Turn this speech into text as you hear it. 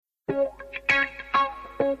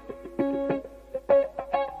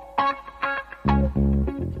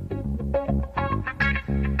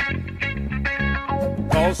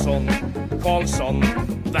Karlsson,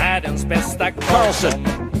 världens bästa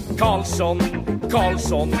Karlsson,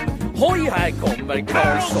 hoj här kommer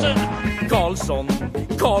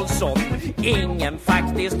Karlsson,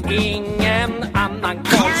 ingen annan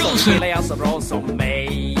Karlsson spelar jag så bra som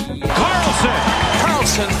mig.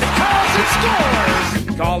 Karlsson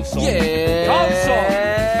scores! Karlsson,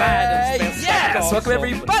 världens bästa Yes! Welcome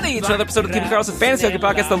everybody to another episode of the Keeping Karlsson Fantasy Hockey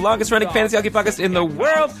Podcast, the longest running fantasy hockey podcast in the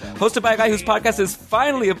world, hosted by a guy whose podcast is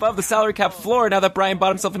finally above the salary cap floor now that Brian bought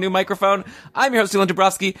himself a new microphone. I'm your host, Dylan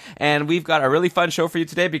Dabrowski, and we've got a really fun show for you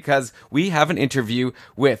today because we have an interview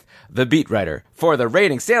with the beat writer for the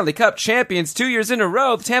reigning Stanley Cup champions 2 years in a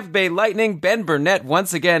row. The Tampa Bay Lightning, Ben Burnett,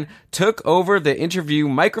 once again took over the interview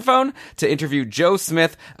microphone to interview Joe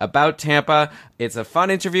Smith about Tampa. It's a fun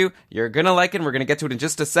interview. You're going to like it. We're going to get to it in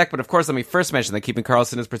just a sec. But of course, let me first mention that Keeping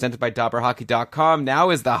Karlsson is presented by DobberHockey.com. Now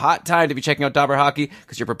is the hot time to be checking out Dobber Hockey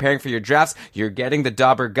because you're preparing for your drafts. You're getting the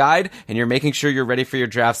Dobber Guide and you're making sure you're ready for your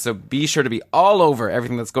drafts. So be sure to be all over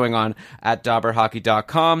everything that's going on at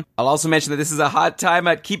DobberHockey.com. I'll also mention that this is a hot time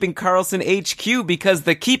at Keeping Karlsson HQ because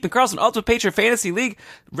the Keeping Karlsson Ultimate Patron Fantasy League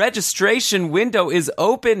registration window is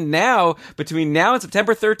open now. Between now and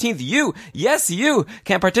September 13th, you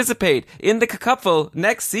can participate in the Cupful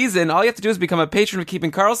next season. All you have to do is become a patron of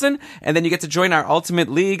Keeping Karlsson, and then you get to join our Ultimate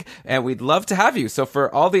League, and we'd love to have you. So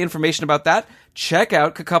for all the information about that, check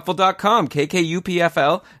out Cupful.com,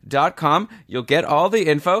 KKUPFL.com. You'll get all the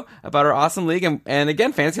info about our awesome league, and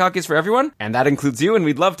again, fantasy hockey is for everyone, and that includes you, and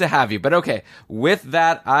we'd love to have you. But okay, with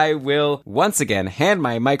that, I will once again hand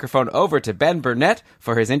my microphone over to Ben Burnett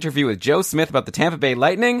for his interview with Joe Smith about the Tampa Bay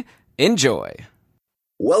Lightning. Enjoy.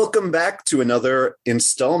 Welcome back to another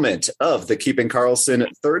installment of the Keeping Karlsson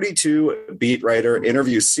 32 Beat Writer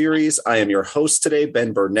interview series. I am your host today,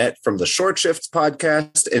 Ben Burnett from the Short Shifts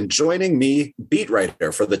podcast, and joining me, beat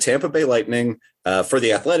writer for the Tampa Bay Lightning, for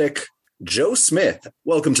The Athletic, Joe Smith.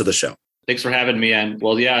 Welcome to the show. Thanks for having me. And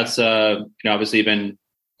well, yeah, it's obviously been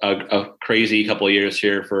a crazy couple of years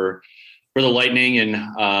here for the Lightning,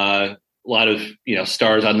 and a lot of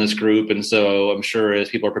stars on this group, and so I'm sure as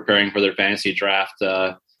people are preparing for their fantasy draft,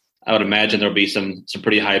 I would imagine there'll be some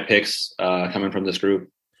pretty high picks coming from this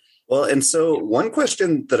group. Well, and so one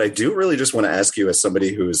question that I do really just want to ask you, as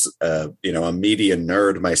somebody who's a media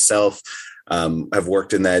nerd myself, I've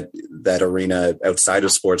worked in that arena outside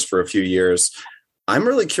of sports for a few years. I'm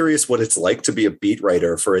really curious what it's like to be a beat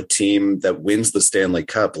writer for a team that wins the Stanley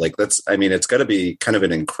Cup. It's got to be kind of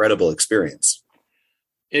an incredible experience.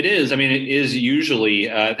 It is. I mean, it is usually.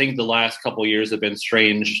 I think the last couple of years have been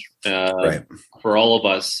strange right. for all of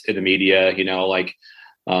us in the media.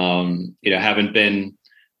 Haven't been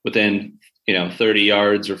within 30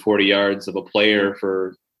 yards or 40 yards of a player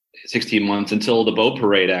for 16 months until the boat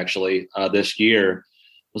parade. Actually, this year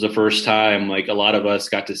was the first time a lot of us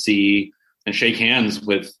got to see and shake hands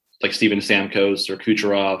with Steven Stamkos or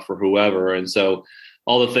Kucherov or whoever, and so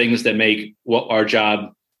all the things that make our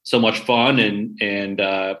job so much fun and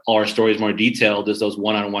all our stories more detailed is those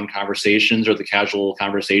one-on-one conversations or the casual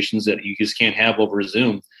conversations that you just can't have over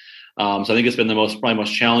Zoom. So I think it's been probably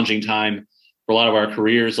most challenging time for a lot of our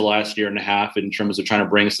careers the last year and a half in terms of trying to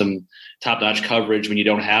bring some top-notch coverage when you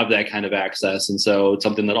don't have that kind of access. And so it's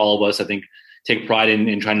something that all of us, I think, take pride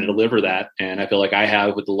in trying to deliver that. And I feel like I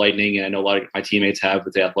have with the Lightning, and I know a lot of my teammates have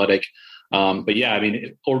with the Athletic. But yeah, I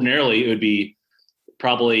mean, ordinarily it would be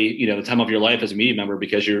probably the time of your life as a media member,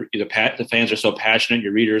 because the fans are so passionate,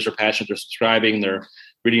 your readers are passionate, they're subscribing, they're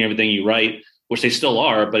reading everything you write, which they still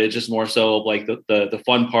are, but it's just more so the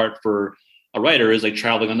fun part for a writer is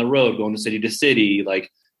traveling on the road, going to city,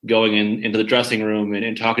 going into the dressing room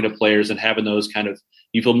and talking to players and having those kind of,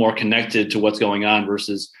 you feel more connected to what's going on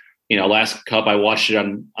versus last Cup I watched it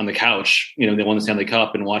on the couch, they won the Stanley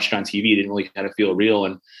Cup and watched it on TV, didn't really kind of feel real.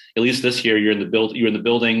 And at least this year you're in the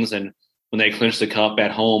buildings, and when they clinch the cup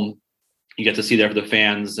at home, you get to see there for the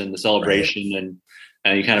fans and the celebration, right.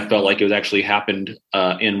 and you kind of felt like it was actually happened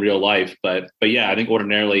in real life. But yeah, I think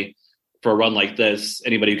ordinarily for a run like this,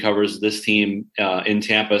 anybody who covers this team in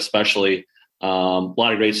Tampa, especially, a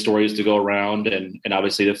lot of great stories to go around, and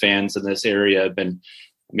obviously the fans in this area have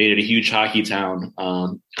made it a huge hockey town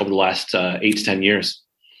over the last 8 to 10 years.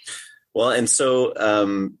 Well, and so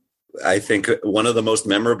I think one of the most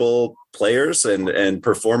memorable players and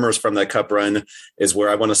performers from that cup run is where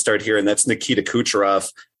I want to start here, and that's Nikita Kucherov.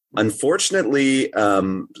 Unfortunately,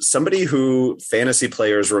 somebody who fantasy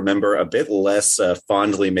players remember a bit less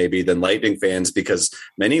fondly maybe than Lightning fans, because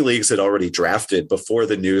many leagues had already drafted before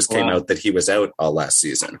the news came out that he was out all last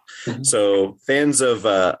season. Mm-hmm. So fans of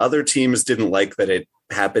other teams didn't like that it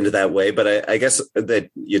happened that way, but I guess that,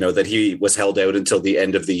 that he was held out until the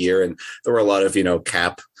end of the year, and there were a lot of,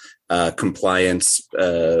 cap compliance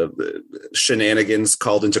shenanigans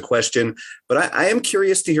called into question. But I am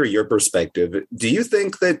curious to hear your perspective. Do you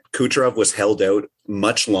think that Kucherov was held out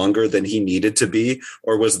much longer than he needed to be,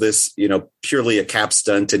 or was this, purely a cap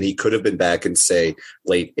stunt and he could have been back in, say,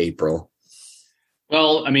 late April?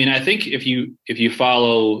 Well, I mean, I think if you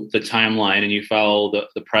follow the timeline and you follow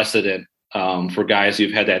the precedent for guys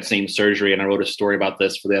who've had that same surgery, and I wrote a story about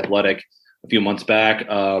this for The Athletic a few months back,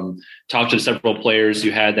 talked to several players who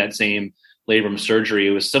had that same labrum surgery.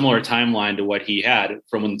 It was a similar timeline to what he had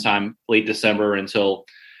from the time late December until,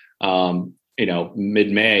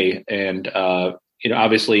 mid-May. And,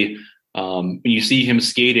 obviously when you see him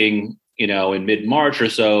skating, in mid-March or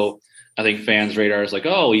so, I think fans' radar is like,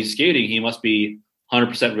 oh, he's skating, he must be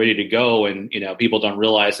 100% ready to go. And, people don't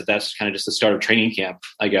realize that that's kind of just the start of training camp,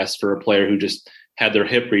 I guess, for a player who just had their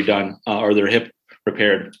hip redone or their hip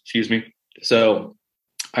repaired, So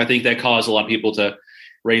I think that caused a lot of people to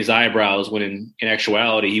raise eyebrows when in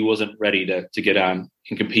actuality, he wasn't ready to get on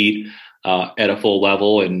and compete at a full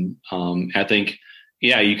level. And I think,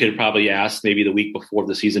 you could probably ask maybe the week before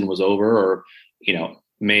the season was over, or,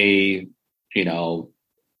 May,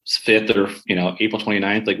 5th or, April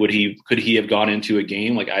 29th, like could he have gone into a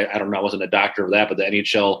game? Like, I don't know. I wasn't a doctor of that, but the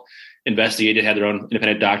NHL investigated, had their own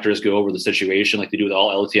independent doctors go over the situation like they do with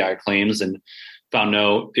all LTI claims, and found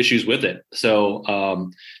no issues with it. So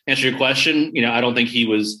answer your question, I don't think he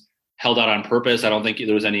was held out on purpose. I don't think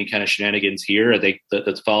there was any kind of shenanigans here. I think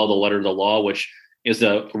that's follow the letter of the law, which is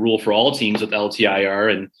the rule for all teams with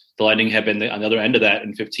LTIR. And the Lightning have been on the other end of that in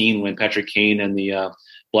 2015 when Patrick Kane and the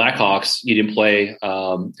Blackhawks, he didn't play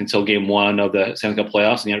until game 1 of the Stanley Cup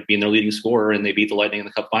playoffs, and he ended up being their leading scorer, and they beat the Lightning in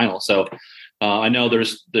the Cup final. So I know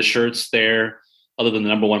there's the shirts there, other than the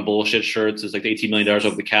number one bullshit shirts, is like the $18 million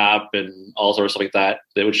over the cap and all sorts of stuff like that,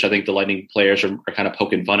 which I think the Lightning players are kind of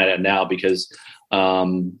poking fun at it now, because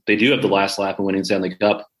they do have the last laugh in winning Stanley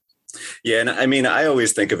Cup. Yeah. And I mean, I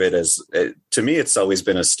always think of it as, to me, it's always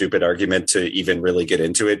been a stupid argument to even really get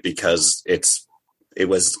into it, because it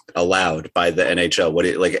was allowed by the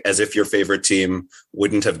NHL. As if your favorite team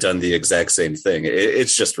wouldn't have done the exact same thing.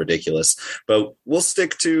 It's just ridiculous. But we'll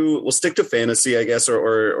stick to fantasy, I guess,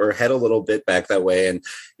 or head a little bit back that way. And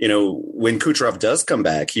when Kucherov does come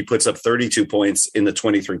back, he puts up 32 points in the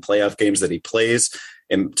 23 playoff games that he plays.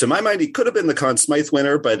 And to my mind, he could have been the Conn Smythe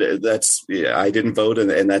winner, but I didn't vote,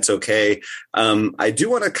 and that's okay. I do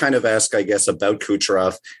want to kind of ask, I guess, about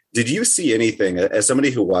Kucherov. Did you see anything, as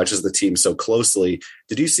somebody who watches the team so closely,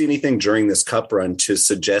 did you see anything during this cup run to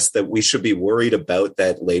suggest that we should be worried about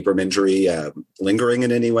that labrum injury lingering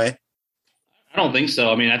in any way? I don't think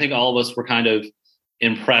so. I mean, I think all of us were kind of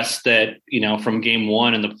impressed that, from game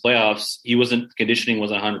 1 in the playoffs, conditioning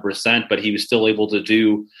wasn't 100%, but he was still able to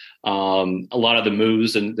do a lot of the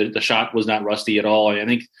moves, and the shot was not rusty at all. And I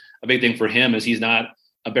think a big thing for him is he's not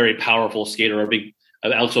a very powerful skater, or a big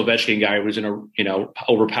Alex Ovechkin guy who's going to,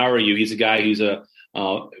 overpower you. He's a guy who's a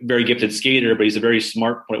very gifted skater, but he's a very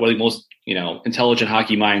smart, one of the most, intelligent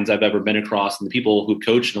hockey minds I've ever been across, and the people who've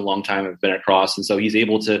coached in a long time have been across. And so he's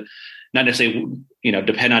able to not necessarily,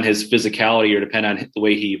 depend on his physicality or depend on the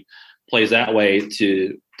way he plays that way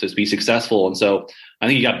to be successful. And so I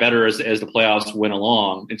think he got better as the playoffs went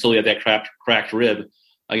along, until he had that cracked rib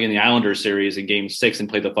in the Islanders series in game 6, and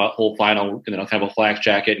played the whole final, kind of a flak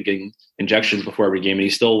jacket and getting injections before every game. And he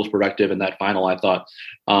still was productive in that final, I thought.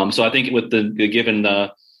 So I think with given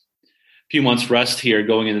the few months rest here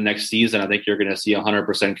going into the next season, I think you're going to see 100%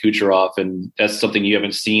 Kucherov. And that's something you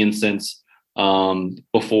haven't seen since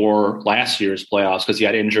before last year's playoffs, because he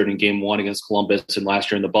got injured in game 1 against Columbus and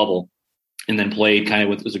last year in the bubble, and then played kind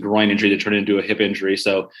of it was a groin injury that turned into a hip injury.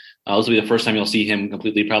 So this will be the first time you'll see him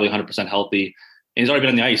completely, probably 100% healthy. And he's already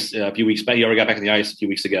been on the ice a few weeks back. He already got back on the ice a few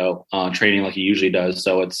weeks ago, training like he usually does.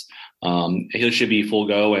 So it's he should be full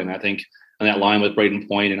go. And I think on that line with Braden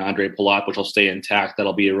Point and Andre Palat, which will stay intact,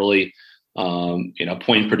 that'll be a really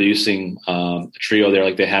point producing trio there,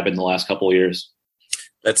 like they have been the last couple of years.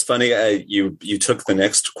 That's funny. You took the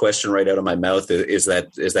next question right out of my mouth. Is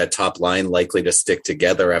that top line likely to stick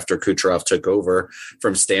together after Kucherov took over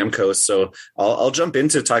from Stamkos? So I'll jump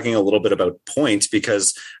into talking a little bit about Point,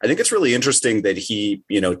 because I think it's really interesting that he,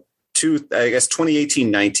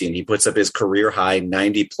 2018-19, he puts up his career high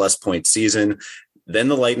 90+ point season. Then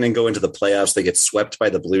the Lightning go into the playoffs. They get swept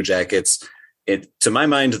by the Blue Jackets. to my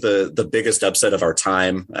mind, the biggest upset of our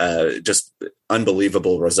time, just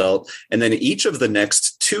unbelievable result. And then each of the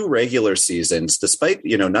next 2 regular seasons, despite,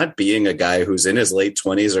 not being a guy who's in his late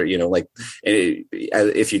 20s or,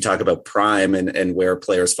 if you talk about prime and where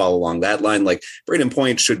players fall along that line, like Brayden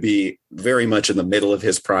Point should be very much in the middle of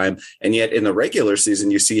his prime. And yet in the regular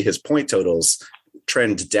season, you see his point totals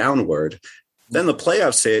trend downward. Then the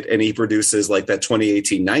playoffs hit and he produces like that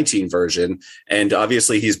 2018-19 version. And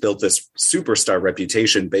obviously he's built this superstar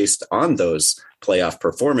reputation based on those playoff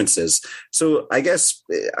performances. So I guess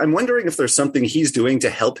I'm wondering if there's something he's doing to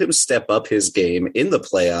help him step up his game in the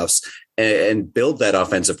playoffs and build that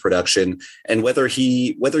offensive production, and whether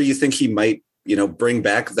you think he might, bring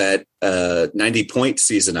back that 90-point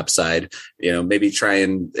season upside, maybe try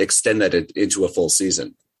and extend that into a full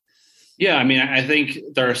season. Yeah, I mean, I think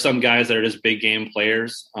there are some guys that are just big game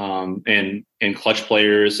players and clutch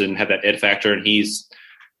players and have that ed factor, and he's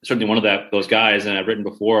certainly one of those guys. And I've written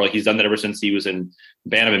before, like he's done that ever since he was in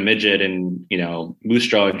Bantam and Midget and Moose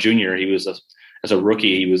Jaw and Junior. He was as a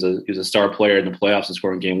rookie, he was a star player in the playoffs and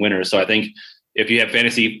scoring game winners. So I think if you have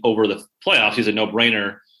fantasy over the playoffs, he's a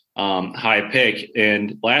no-brainer high pick.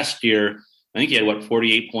 And last year, I think he had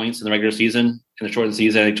 48 points in the regular season. In the shortened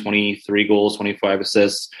season, I think 23 goals, 25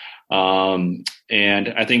 assists. And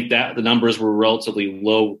I think that the numbers were relatively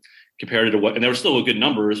low compared to and they were still good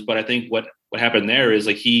numbers, but I think what happened there is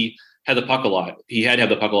like he had the puck a lot. He had to have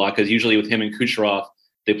the puck a lot because usually with him and Kucherov,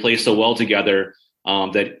 they play so well together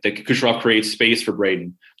that Kucherov creates space for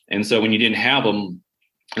Brayden. And so when you didn't have him,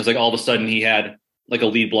 it was like all of a sudden he had like a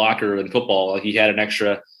lead blocker in football. Like he had an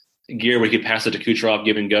extra gear where he could pass it to Kucherov,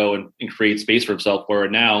 give and go, and create space for himself. Where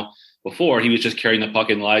now, before he was just carrying the puck,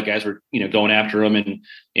 and a lot of guys were going after him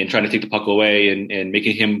and trying to take the puck away and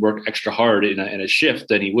making him work extra hard in a shift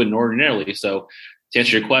than he wouldn't ordinarily. So to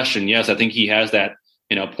answer your question, yes, I think he has that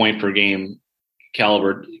point per game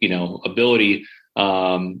caliber ability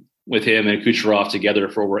with him and Kucherov together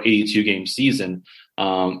for over 82 game season.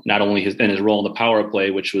 Not only his role in the power play,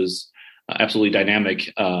 which was absolutely dynamic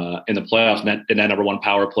in the playoffs, and that number one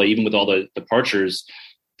power play, even with all the departures.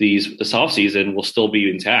 This offseason will still be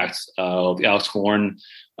intact. Alex Killorn,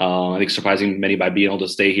 I think, surprising many by being able to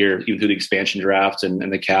stay here even through the expansion draft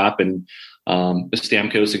and the cap, and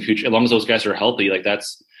Stamkos and Kucherov. As long as those guys are healthy, like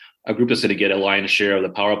that's a group that's going to get a lion's share of the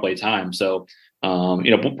power play time. So,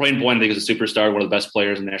 Brayden Point, I think, is a superstar, one of the best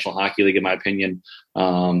players in the National Hockey League, in my opinion.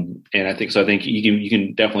 And I think you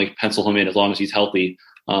can definitely pencil him in as long as he's healthy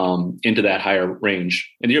into that higher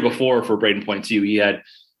range. And the year before for Brayden Point too, he had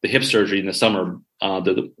the hip surgery in the summer.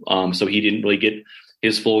 So he didn't really get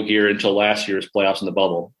his full gear until last year's playoffs in the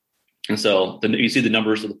bubble. And so you see the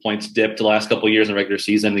numbers of the points dip the last couple of years in the regular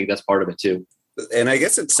season. I think that's part of it too. And I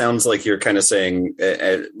guess it sounds like you're kind of saying,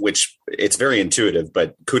 which it's very intuitive,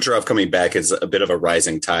 but Kucherov coming back is a bit of a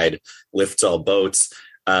rising tide, lifts all boats,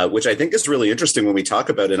 which I think is really interesting when we talk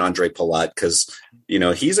about an Andre Palat, because,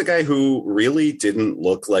 he's a guy who really didn't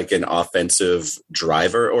look like an offensive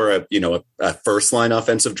driver or a first line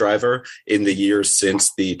offensive driver in the years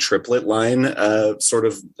since the triplet line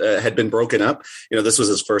had been broken up. This was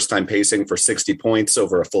his first time pacing for 60 points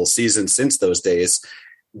over a full season since those days.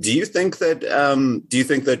 Do you think that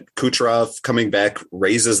Kucherov coming back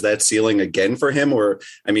raises that ceiling again for him? Or,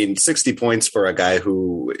 60 points for a guy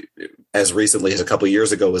who, as recently as a couple of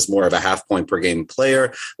years ago, was more of a half point per game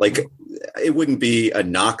player. Like, it wouldn't be a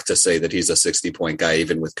knock to say that he's a 60-point guy,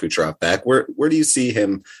 even with Kucherov back. Where do you see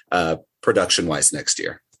him production wise next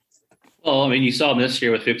year? Well, you saw him this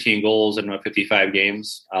year with 15 goals in 55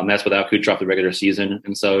 games. That's without Kucherov the regular season.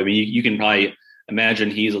 And so, you can probably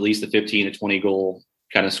imagine he's at least a 15 to 20 goal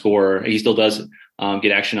kind of scorer. He still does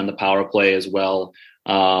get action on the power play as well.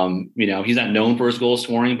 He's not known for his goal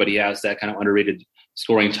scoring, but he has that kind of underrated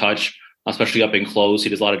scoring touch, especially up in close. He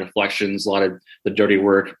does a lot of deflections, a lot of the dirty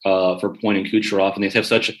work for Point and Kucherov. And they have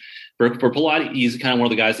for Palat, he's kind of one of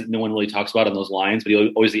the guys that no one really talks about on those lines, but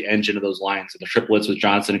he's always the engine of those lines. And the triplets with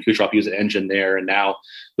Johnson and Kucherov, he was an engine there. And now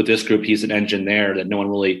with this group, he's an engine there that no one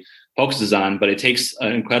really focuses on. But it takes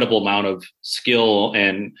an incredible amount of skill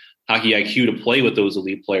and hockey IQ to play with those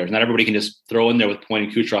elite players. Not everybody can just throw in there with Point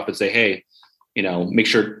and Kucherov and say, hey, make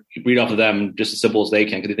sure you read off of them just as simple as they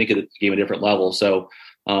can, because they think of the game at a different level. So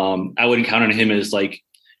I wouldn't count on him as like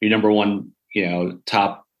your number one,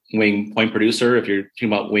 top wing point producer if you're talking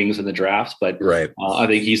about wings in the draft. But right. I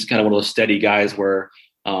think he's kind of one of those steady guys where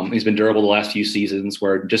he's been durable the last few seasons,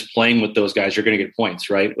 where just playing with those guys, you're going to get points,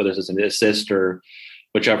 right? Whether it's an assist or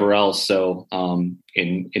whichever else. So,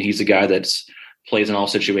 and he's a guy that's plays in all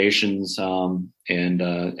situations. And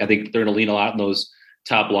I think they're going to lean a lot on those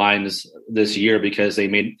top lines this year because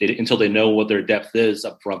until they know what their depth is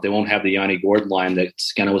up front, they won't have the Yanni Gordon line that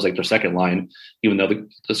kind of was like their second line, even though the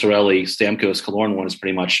Cirelli, Stamkos, Killorn one is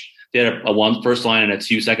pretty much, they had a one first line and a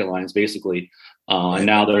two second lines basically. And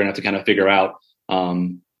now they're going to have to kind of figure out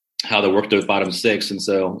how to work those bottom six. And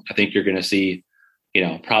so I think you're going to see,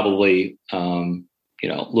 probably, a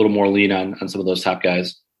little more lean on some of those top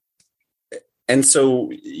guys. And so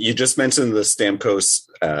you just mentioned the Stamkos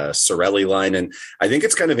Cirelli line, and I think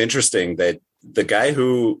it's kind of interesting that the guy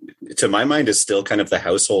who, to my mind, is still kind of the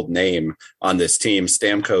household name on this team,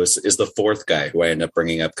 Stamkos, is the fourth guy who I end up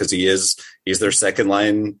bringing up because he's their second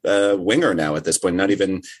line winger now at this point, not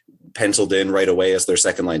even penciled in right away as their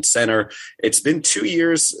second line center. It's been 2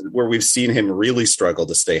 years where we've seen him really struggle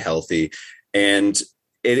to stay healthy, and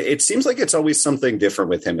it seems like it's always something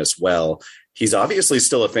different with him as well. He's obviously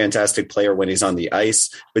still a fantastic player when he's on the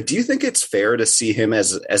ice, but do you think it's fair to see him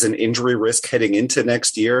as an injury risk heading into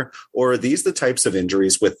next year? Or are these the types of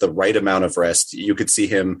injuries with the right amount of rest, you could see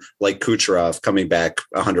him like Kucherov coming back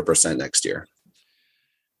 100% next year?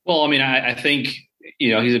 Well, I mean, I think,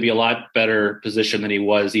 he's going to be a lot better position than he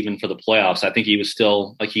was even for the playoffs. I think he was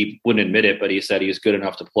still, like, he wouldn't admit it, but he said he was good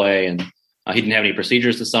enough to play, and he didn't have any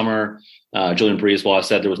procedures this summer. Julian Breezewall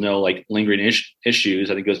said there was no lingering issues.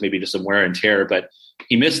 I think it was maybe just some wear and tear, but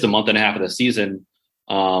he missed a month and a half of the season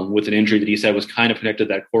with an injury that he said was kind of connected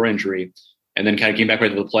to that core injury, and then kind of came back right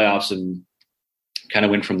to the playoffs and kind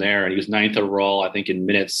of went from there. And he was 9th overall, I think, in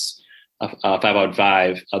minutes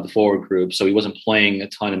 5-on-5 of the forward group. So he wasn't playing a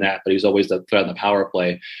ton in that, but he was always the threat in the power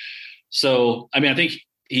play. So, I mean, I think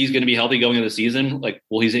he's going to be healthy going into the season.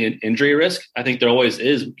 He's in injury risk. I think there always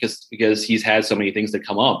is because he's had so many things that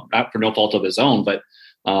come up, not for no fault of his own, but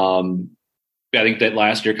I think that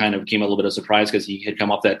last year kind of came a little bit of surprise because he had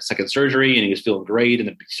come off that second surgery and he was feeling great and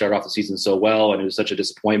he started off the season so well. And it was such a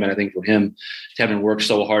disappointment, I think, for him to having worked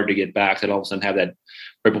so hard to get back that all of a sudden have that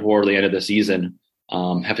right before the end of the season,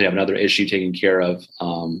 have to have another issue taken care of,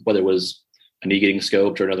 whether it was a knee getting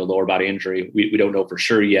scoped or another lower body injury. We don't know for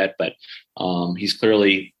sure yet, but he's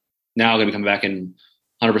clearly now going to come back in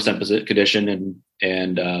 100% condition,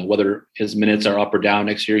 and whether his minutes are up or down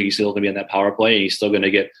next year, he's still going to be in that power play, and he's still going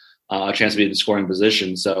to get a chance to be in the scoring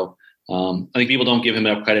position. So I think people don't give him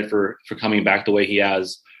enough credit for coming back the way he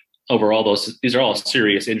has. Overall, these are all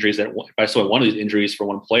serious injuries that if I saw one of these injuries for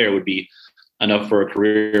one player would be enough for a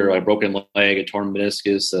career, a broken leg, a torn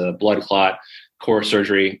meniscus, a blood clot, core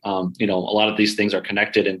surgery. A lot of these things are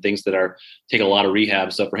connected and things that take a lot of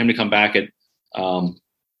rehab. So for him to come back at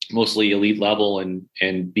mostly elite level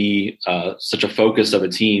and be such a focus of a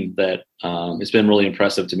team, that it's been really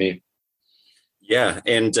impressive to me. Yeah.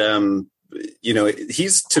 And,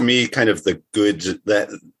 he's to me kind of the good that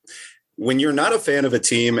when you're not a fan of a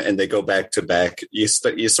team and they go back to back, you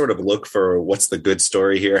sort of look for what's the good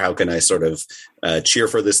story here. How can I sort of cheer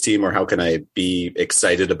for this team, or how can I be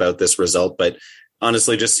excited about this result? But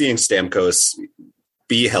honestly, just seeing Stamkos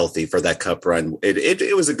be healthy for that cup run,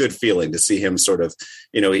 it was a good feeling to see him sort of,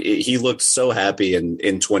 he looked so happy in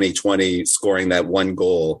 2020 scoring that one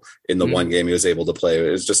goal in the one game he was able to play.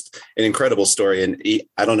 It was just an incredible story. And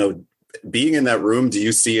I don't know, being in that room, do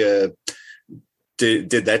you see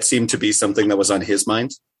did that seem to be something that was on his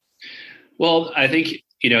mind? Well, I think,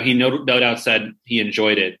 he no doubt said he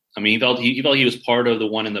enjoyed it. I mean, he felt he was part of the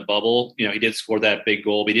one in the bubble. He did score that big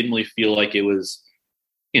goal, but he didn't really feel like it was,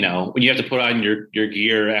 when you have to put on your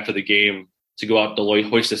gear after the game to go out to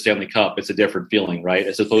hoist the Stanley Cup, it's a different feeling, right?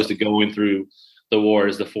 As opposed to going through the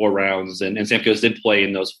wars, the 4 rounds. And Stamkos did play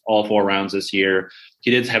in those all 4 rounds this year.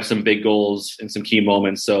 He did have some big goals and some key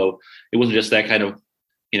moments. So it wasn't just that kind of,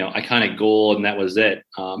 iconic goal and that was it.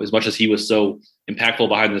 As much as he was so impactful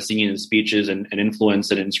behind the scenes and speeches and influence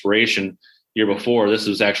and inspiration year before, this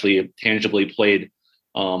was actually tangibly played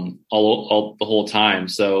all the whole time.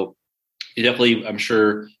 So he definitely, I'm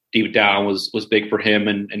sure, deep down was big for him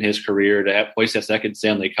and his career to have hoist that second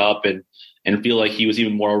Stanley Cup and feel like he was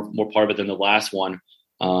even more part of it than the last one,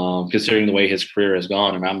 considering the way his career has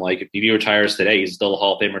gone. And I'm like, if he retires today, he's still a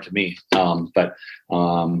Hall of Famer to me. But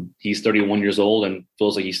he's 31 years old and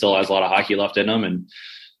feels like he still has a lot of hockey left in him. And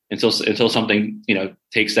until something,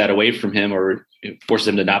 takes that away from him or forces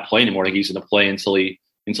him to not play anymore, I think he's going to play until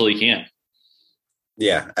he can.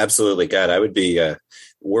 Yeah, absolutely. God, I would be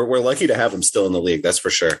we're lucky to have him still in the league. That's for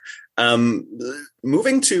sure.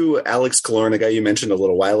 Moving to Alex Killorn, a guy you mentioned a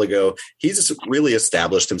little while ago, he's really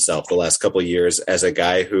established himself the last couple of years as a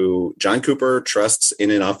guy who John Cooper trusts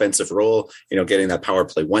in an offensive role, getting that power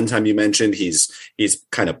play. One time you mentioned he's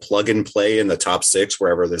kind of plug and play in the top six,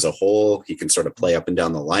 wherever there's a hole, he can sort of play up and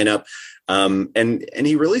down the lineup. And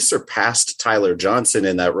he really surpassed Tyler Johnson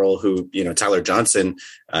in that role, who, Tyler Johnson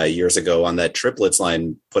years ago on that triplets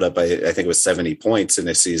line put up, I think it was 70 points in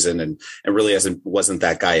a season and really wasn't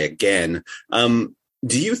that guy again.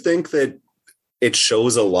 Do you think that it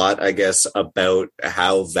shows a lot, I guess, about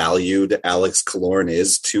how valued Alex Killorn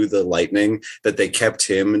is to the Lightning, that they kept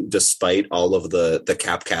him despite all of the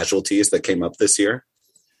cap casualties that came up this year?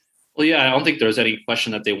 Well, yeah, I don't think there's any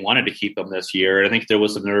question that they wanted to keep him this year. I think there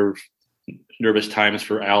was some nervous times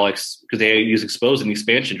for Alex because he was exposed in the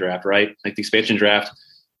expansion draft, right? Like the expansion draft,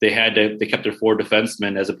 they kept their 4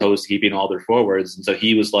 defensemen as opposed to keeping all their forwards. And so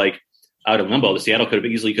he was like out of limbo. The Seattle could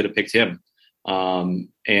have picked him.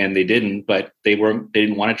 And they didn't, but they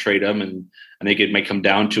didn't want to trade him. And I think it might come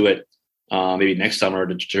down to it maybe next summer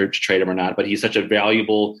to trade him or not. But he's such a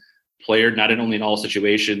valuable player, not only in all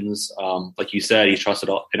situations. Like you said, he's trusted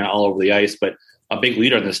all over the ice, but a big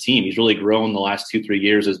leader on this team. He's really grown the last 2-3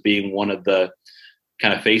 years as being one of the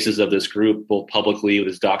kind of faces of this group, both publicly with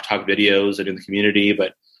his Doc Talk videos and in the community.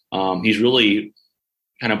 But he's really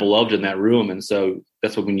kind of beloved in that room. And so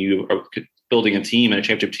that's what, when you are building a team and a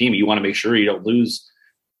championship team, you want to make sure you don't lose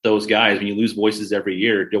those guys. When you lose voices every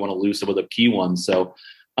year, you don't want to lose some of the key ones. So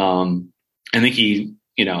I think he,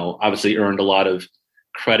 obviously earned a lot of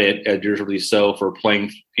credit, deservedly so, for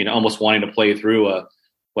playing, almost wanting to play through a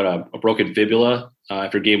broken fibula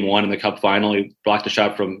after game 1 in the Cup final. He blocked a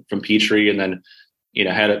shot from Petrie, and then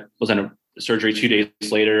was on a surgery 2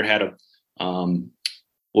 days later. Had a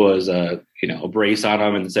brace on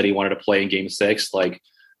him, and said he wanted to play in game 6.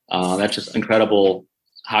 That's just incredible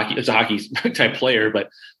hockey. It's a hockey type player, but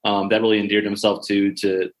that really endeared himself to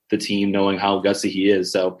the team, knowing how gutsy he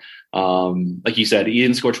is. So, like you said, he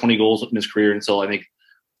didn't score 20 goals in his career until I think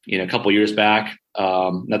a couple of years back.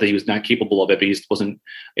 Not that he was not capable of it, but he just wasn't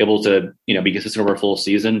able to be consistent over a full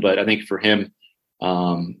season. But I think for him,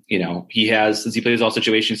 he has, since he plays all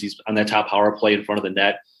situations, he's on that top power play in front of the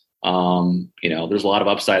net. There's a lot of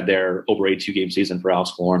upside there over a 2-game season for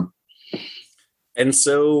Alex Killorn. And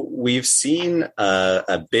so we've seen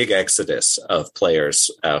a big exodus of players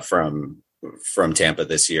from Tampa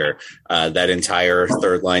this year. That entire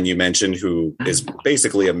third line you mentioned, who is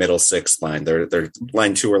basically a middle 6th line. They're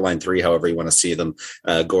line 2 or line 3, however you want to see them.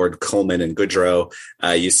 Gord, Coleman, and Goodrow.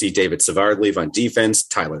 You see David Savard leave on defense.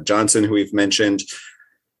 Tyler Johnson, who we've mentioned.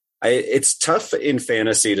 It's tough in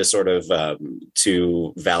fantasy to sort of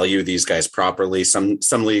to value these guys properly. Some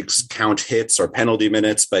leagues count hits or penalty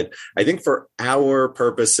minutes, but I think for our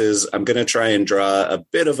purposes, I'm going to try and draw a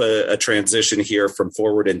bit of a transition here from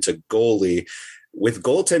forward into goalie. With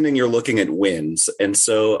goaltending, you're looking at wins, and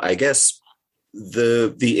so I guess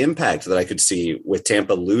the impact that I could see with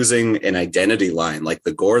Tampa losing an identity line like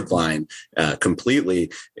the Gord line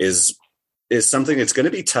completely is something that's going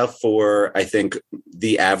to be tough for, I think,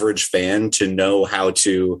 the average fan to know how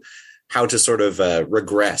to sort of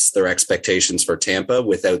regress their expectations for Tampa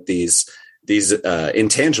without these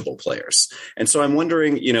intangible players. And so I'm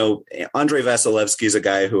wondering, Andrei Vasilevsky is a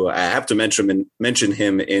guy who I have to mention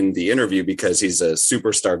him in the interview because he's a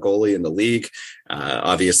superstar goalie in the league.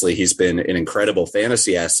 Obviously, he's been an incredible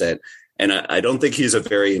fantasy asset. And I don't think he's a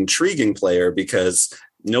very intriguing player because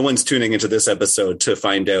no one's tuning into this episode to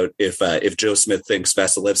find out if Joe Smith thinks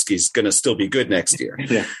Vasilevsky's going to still be good next year.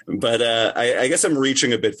 Yeah. But I guess I'm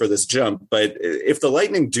reaching a bit for this jump. But if the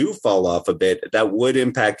Lightning do fall off a bit, that would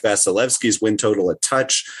impact Vasilevsky's win total a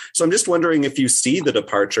touch. So I'm just wondering if you see the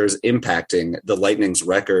departures impacting the Lightning's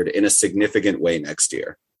record in a significant way next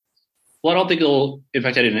year. Well, I don't think it'll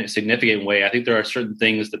impact it in a significant way. I think there are certain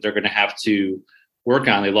things that they're going to have to work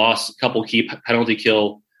on. They lost a couple key penalty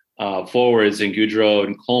kill forwards in Goodrow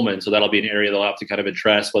and Coleman. So that'll be an area they'll have to kind of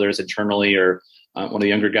address, whether it's internally or one of the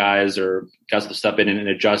younger guys or guys will step in and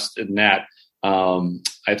adjust in that.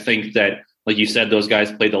 I think that, like you said, those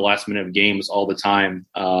guys played the last minute of games all the time,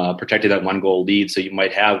 protected that 1-goal lead. So you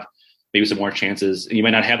might have maybe some more chances. You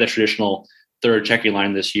might not have that traditional third checking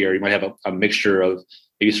line this year. You might have a mixture of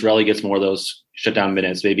maybe Cirelli gets more of those shutdown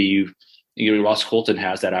minutes. Maybe Ross Colton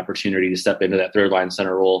has that opportunity to step into that third line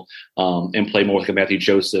center role and play more with a Matthew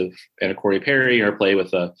Joseph and a Corey Perry, or play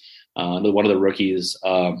with one of the rookies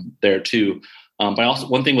there too. But also,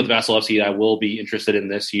 one thing with Vasilevsky I will be interested in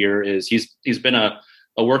this year is he's been a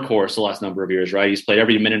workhorse the last number of years, right? He's played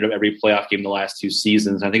every minute of every playoff game the last 2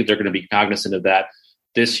 seasons. I think they're going to be cognizant of that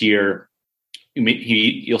this year.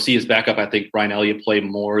 you'll see his backup. I think Brian Elliott play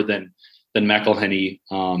more than McElhinney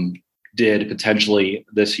did potentially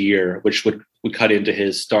this year, which would cut into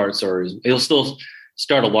his starts, or he'll still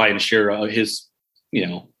start a lion's share of his,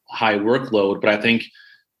 high workload. But I think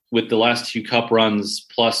with the last 2 cup runs,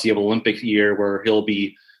 plus you have Olympic year where he'll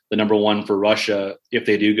be the number 1 for Russia if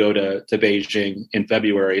they do go to Beijing in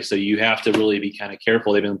February. So you have to really be kind of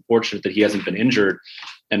careful. They've been fortunate that he hasn't been injured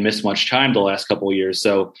and missed much time the last couple of years.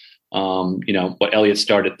 So, but Elliott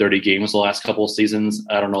started 30 games the last couple of seasons.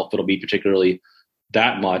 I don't know if it'll be particularly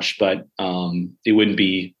that much, but it wouldn't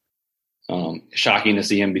be shocking to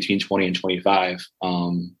see him between 20 and 25,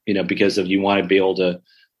 because if you want to be able to,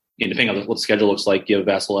 depending on what the schedule looks like, give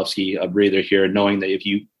Vasilevsky a breather here, knowing that if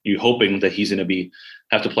you're hoping that he's going to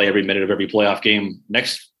have to play every minute of every playoff game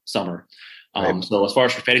next summer. Right. So as far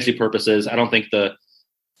as for fantasy purposes, I don't think the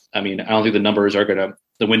numbers are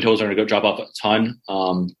the win totals are going to go drop off a ton.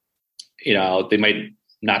 They might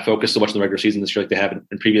not focus so much on the regular season this year like they have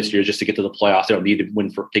in previous years just to get to the playoffs. They don't need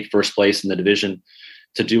to take first place in the division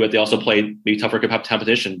to do it. They also play maybe tougher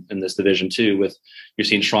competition in this division too. With you're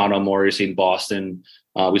seeing Toronto more, you're seeing Boston.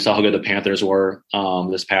 We saw how good the Panthers were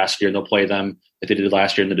this past year, and they'll play them like they did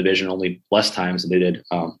last year in the division, only less times than they did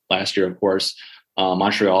last year, of course.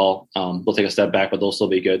 Montreal, they'll take a step back, but they'll still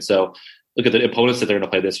be good. So look at the opponents that they're going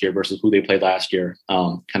to play this year versus who they played last year,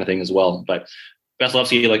 kind of thing as well. But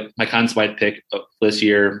Vasilevsky, like my Conn-Smythe pick this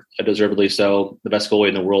year, deservedly so, the best goalie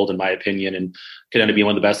in the world, in my opinion, and could end up being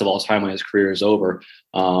one of the best of all time when his career is over.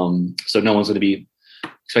 So no one's going to be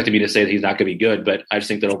expecting me to say that he's not going to be good, but I just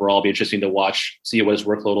think that overall it'll be interesting to watch, see what his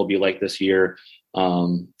workload will be like this year,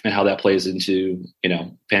 and how that plays into,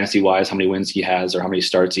 fantasy-wise, how many wins he has or how many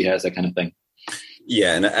starts he has, that kind of thing.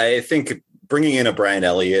 Yeah, and I think bringing in a Brian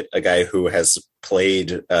Elliott, a guy who has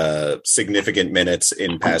played significant minutes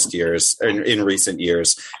in past years, or in recent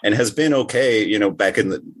years, and has been okay, back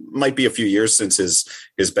might be a few years since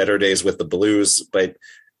his better days with the Blues, but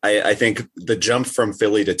I think the jump from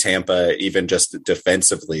Philly to Tampa, even just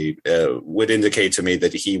defensively, would indicate to me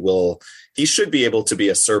that he should be able to be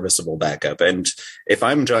a serviceable backup. And if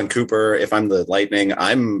I'm John Cooper, if I'm the Lightning,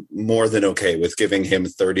 I'm more than okay with giving him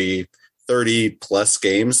 30 plus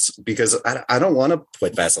games, because I don't want to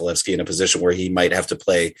put Vasilevsky in a position where he might have to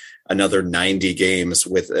play another 90 games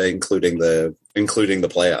with including the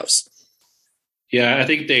playoffs. Yeah, I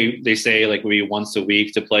think they say like maybe once a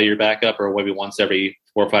week to play your backup, or maybe once every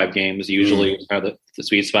 4 or 5 games. Usually kind of the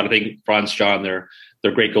sweet spot. I think Franz John, their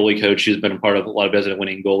great goalie coach, who's been a part of a lot of resident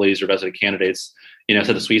winning goalies or resident candidates,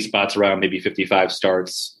 said the sweet spot's around maybe 55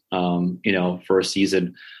 starts, for a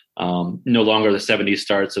season. No longer the 70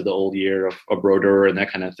 starts of the old year of Brodeur and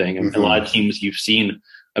that kind of thing. And a lot of teams you've seen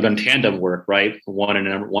have done tandem work, right? 1 and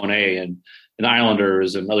number 1A and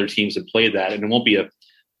Islanders and other teams have played that. And it won't be a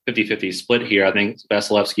 50-50 split here. I think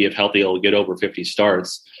Vasilevsky, if healthy, will get over 50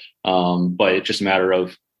 starts. But it's just a matter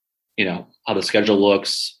of, how the schedule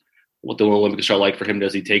looks, what the Olympics are like for him.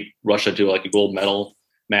 Does he take Russia to like a gold medal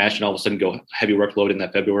match and all of a sudden go heavy workload in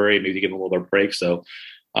that February, maybe give him a little bit of break? So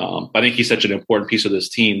I think he's such an important piece of this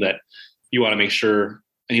team that you want to make sure,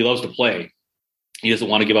 and he loves to play. He doesn't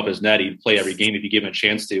want to give up his net. He'd play every game if you give him a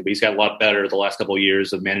chance to, but he's got a lot better the last couple of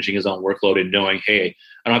years of managing his own workload and knowing, hey,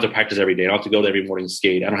 I don't have to practice every day. I don't have to go there every morning and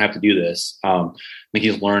skate. I don't have to do this. I think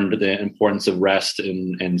he's learned the importance of rest,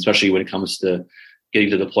 and especially when it comes to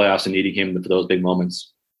getting to the playoffs and needing him for those big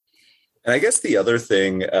moments. And I guess the other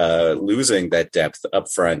thing, losing that depth up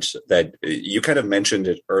front, that you kind of mentioned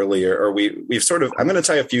it earlier, or we've sort of, I'm going to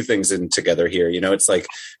tie a few things in together here. It's like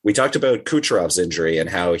we talked about Kucherov's injury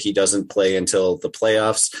and how he doesn't play until the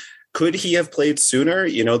playoffs. Could he have played sooner?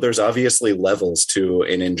 There's obviously levels to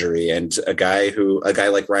an injury, and a guy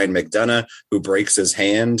like Ryan McDonough, who breaks his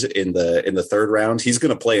hand in the third round, he's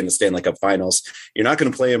going to play in the Stanley Cup Finals. You're not going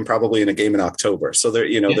to play him probably in a game in October. So there,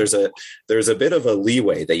 there's a bit of a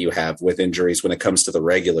leeway that you have with injuries when it comes to the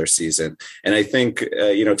regular season. And I think,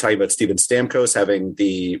 talking about Steven Stamkos having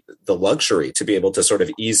the luxury to be able to sort of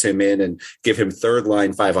ease him in and give him third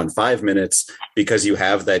line 5-on-5 minutes, because you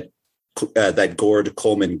have that Gord,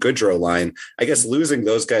 Coleman, Goodrow line. I guess losing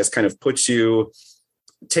those guys kind of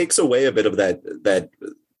takes away a bit of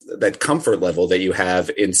that comfort level that you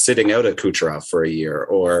have in sitting out a Kucherov for a year,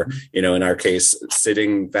 or, in our case,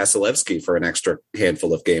 sitting Vasilevsky for an extra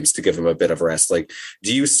handful of games to give him a bit of rest. Like,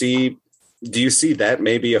 do you see that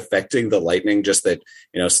maybe affecting the Lightning, just that,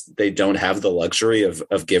 they don't have the luxury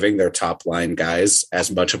of giving their top line guys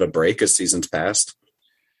as much of a break as seasons past?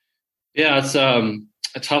 Yeah, it's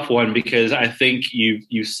a tough one, because I think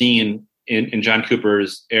you've seen in John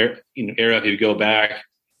Cooper's era, if you go back,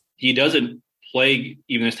 he doesn't play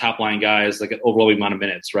even his top line guys like an overwhelming amount of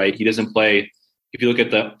minutes, right? He doesn't play if you look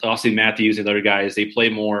at the Austin Matthews and other guys, they play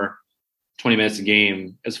more 20 minutes a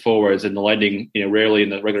game as forwards, and the Lightning, rarely in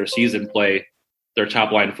the regular season play their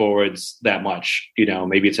top line forwards that much.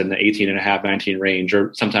 Maybe it's in the 18.5, 19 range,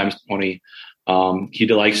 or sometimes 20. He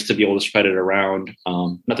likes to be able to spread it around.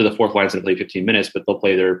 Not that the fourth line is going to play 15 minutes, but they'll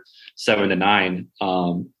play their 7 to 9.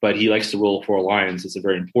 But he likes to roll 4 lines. It's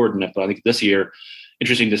very important. But I think this year,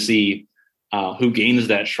 interesting to see who gains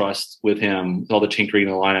that trust with him, with all the tinkering in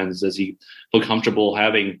the lines. Does he feel comfortable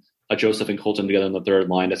having a Joseph and Colton together in the third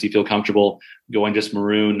line? Does he feel comfortable going just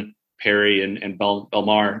Maroon, Perry, and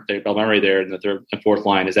Belmare there in the third and fourth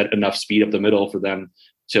line? Is that enough speed up the middle for them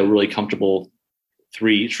to really comfortable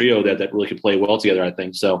trio that really could play well together, I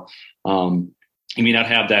think. So you may not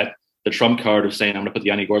have the trump card of saying, I'm going to put the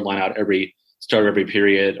Yanni Gourde line out every start of every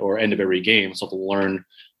period or end of every game. So to learn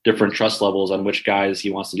different trust levels on which guys he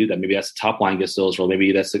wants to do that. Maybe that's the top line gets those, or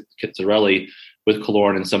maybe that's Cirelli with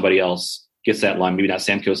Killorn and somebody else gets that line. Maybe not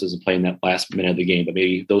Stamkos isn't playing that last minute of the game, but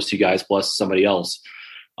maybe those 2 guys plus somebody else.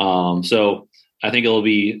 So I think it'll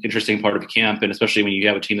be interesting part of camp, and especially when you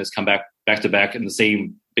have a team that's come back to back in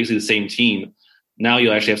basically the same team. Now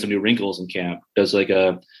you'll actually have some new wrinkles in camp. Does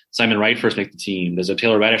a Simon Wright first make the team? Does a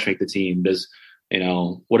Taylor Radish make the team? Does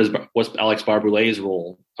what's Alex Barbour's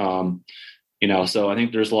role? So I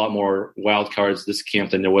think there's a lot more wild cards this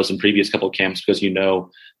camp than there was in previous couple of camps, because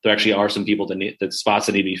there actually are some people that spots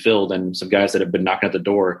that need to be filled, and some guys that have been knocking at the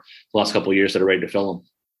door the last couple of years that are ready to fill them.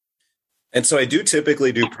 And so I do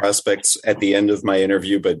typically do prospects at the end of my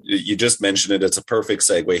interview, but you just mentioned it. It's a perfect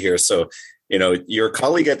segue here. So, your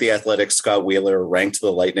colleague at The Athletic, Scott Wheeler, ranked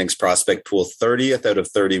the Lightning's prospect pool 30th out of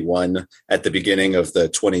 31 at the beginning of the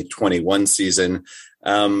 2021 season.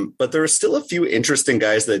 But there are still a few interesting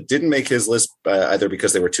guys that didn't make his list either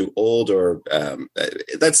because they were too old, or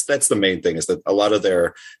that's the main thing, is that a lot of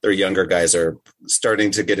their younger guys are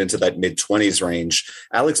starting to get into that mid-20s range.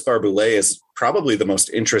 Alex Barbour is probably the most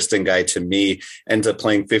interesting guy to me, ended up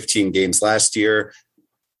playing 15 games last year.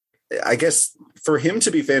 I guess for him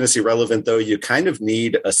to be fantasy relevant, though, you kind of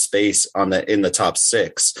need a space in the top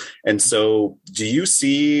 6. And so do you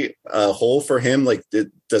see a hole for him? Like,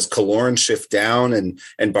 does Killorn shift down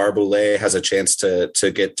and Barbour has a chance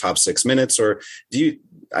to get top 6 minutes? Or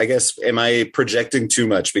am I projecting too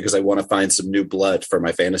much because I want to find some new blood for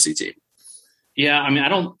my fantasy team? Yeah, I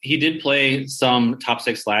mean, he did play some top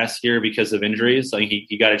 6 last year because of injuries. So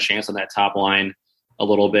he got a chance on that top line a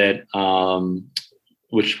little bit,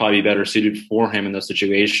 which probably be better suited for him in those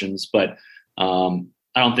situations. But I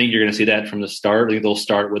don't think you're going to see that from the start. I think they'll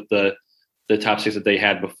start with the top 6 that they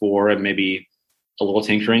had before, and maybe a little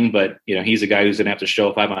tinkering. But he's a guy who's going to have to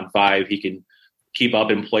show 5-on-5. He can keep up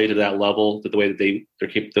and play to that level, the way that they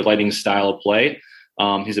keep the Lightning style of play.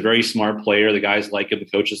 He's a very smart player. The guys like him, the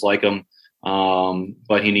coaches like him.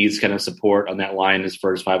 But he needs kind of support on that line as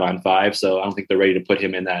far as 5-on-5. So I don't think they're ready to put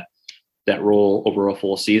him in that role over a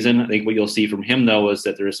full season. I think what you'll see from him, though, is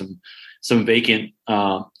that there is some vacant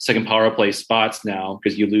second power play spots now,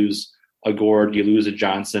 because you lose a Gourde, you lose a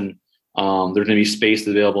Johnson. There's going to be space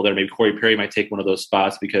available there. Maybe Corey Perry might take one of those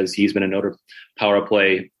spots because he's been another power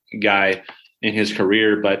play guy in his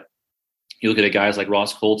career. But you look at guys like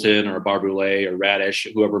Ross Colton or Barbour or Radish,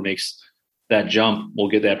 whoever makes that jump will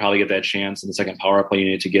probably get that chance in the second power play. You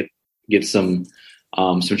need to get some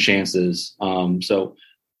chances. So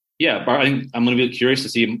yeah, I think I'm going to be curious to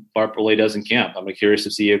see if Barbour does in camp. I'm curious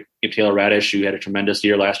to see if Taylor Radish, who had a tremendous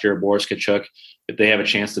year last year, Boris Tkachuk, if they have a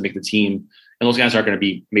chance to make the team. And those guys aren't going to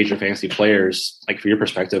be major fantasy players, like from your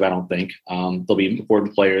perspective, I don't think. They'll be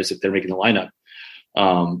important players if they're making the lineup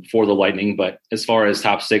for the Lightning. But as far as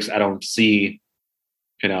top 6, I don't see,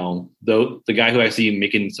 the guy who I see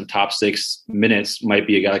making some top 6 minutes might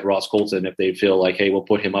be a guy like Ross Colton, if they feel like, hey, we'll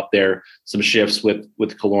put him up there some shifts with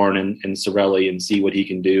Killorn and Cirelli and see what he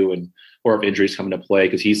can do, or if injuries come into play,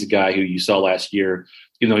 because he's the guy who you saw last year,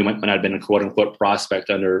 even though he might not have been a quote unquote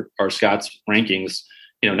prospect under our Scott's rankings,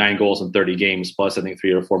 9 goals in 30 games, plus I think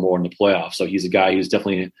 3 or 4 more in the playoffs. So he's a guy who's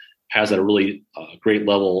definitely has a really great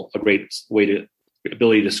level, a great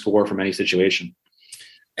ability to score from any situation.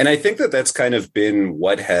 And I think that's kind of been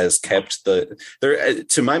what has kept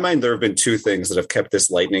to my mind, there have been 2 things that have kept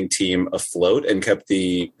this Lightning team afloat and kept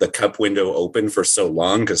the cup window open for so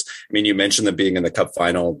long. Because, you mentioned them being in the cup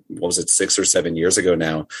final, what was it, 6 or 7 years ago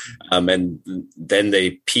now? And then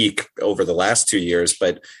they peak over the last 2 years,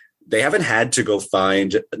 but they haven't had to go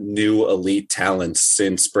find new elite talent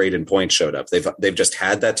since Brayden Point showed up. They've just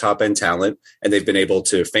had that top end talent, and they've been able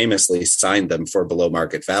to famously sign them for below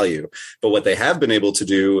market value. But what they have been able to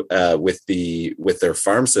do with their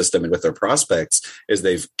farm system and with their prospects is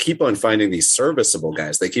they've keep on finding these serviceable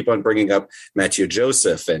guys. They keep on bringing up Mathieu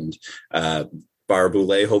Joseph and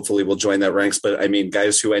Barboulay hopefully will join that ranks. But I mean,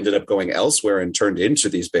 guys who ended up going elsewhere and turned into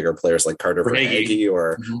these bigger players like Carter Verhaeghe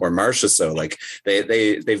or Marcia. So like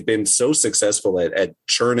they've been so successful at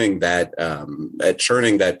churning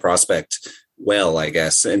that prospect well, I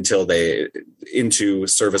guess, until they into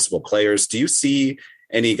serviceable players. Do you see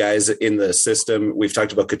any guys in the system? We've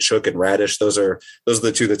talked about Tkachuk and Radish. Those are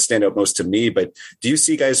the two that stand out most to me. But do you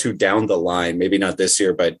see guys who down the line, maybe not this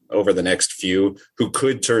year, but over the next few, who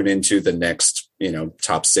could turn into the next,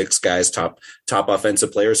 top 6 guys, top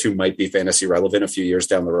offensive players who might be fantasy relevant a few years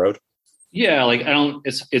down the road? Yeah,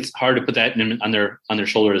 it's hard to put that on their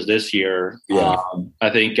shoulders this year. Yeah. I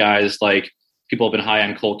think guys like people have been high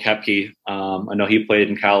on Cole Koepke. I know he played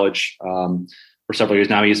in college for several years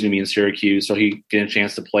now. He's going to be in Syracuse, so he get a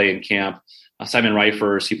chance to play in camp. Simon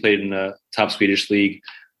Reifers, he played in the top Swedish league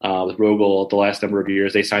with Rogel the last number of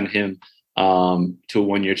years. They signed him to a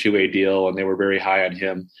 1-year, 2-way deal, and they were very high on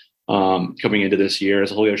him coming into this year.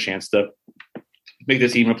 So he'll get a chance to make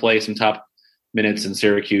this team play some top minutes in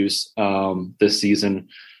Syracuse this season.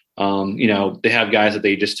 They have guys that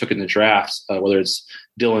they just took in the drafts, whether it's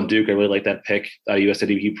Dylan Duke. I really like that pick,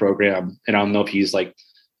 USADP program. And I don't know if he's like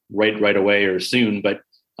right away or soon, but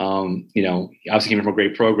obviously came from a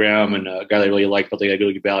great program and a guy that I really liked, but they got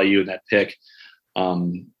really good value in that pick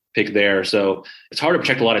there. So it's hard to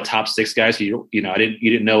project a lot of top 6 guys. You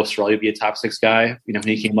didn't know Australia would be a top 6 guy, when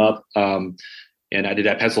he came up. And I did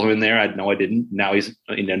that pencil him in there. I didn't. Now he's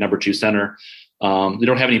number 2 center. They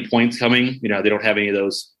don't have any points coming. They don't have any of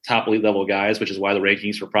those top elite level guys, which is why the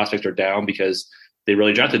rankings for prospects are down, because they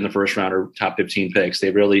really drafted in the first round or top 15 picks.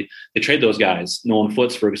 They trade those guys. Nolan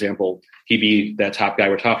Foots, for example, he'd be that top guy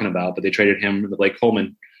we're talking about, but they traded him in the Blake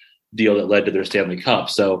Coleman deal that led to their Stanley Cup.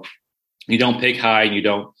 So you don't pick high and you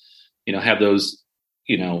don't, have those,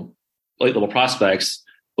 late level prospects.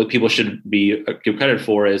 What people should give credit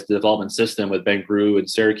for is the development system with Ben Grew and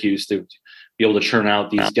Syracuse to be able to churn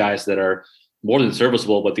out these guys that are more than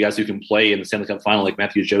serviceable, but the guys who can play in the Stanley Cup final, like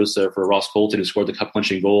Matthew Joseph or Ross Colton, who scored the cup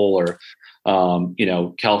clinching goal, or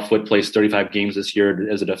Cal Foote plays 35 games this year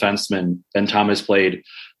as a defenseman. Ben Thomas played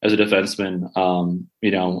as a defenseman,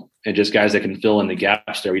 and just guys that can fill in the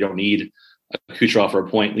gaps there. We don't need a Kucherov for a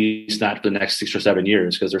point, at least not for the next 6 or 7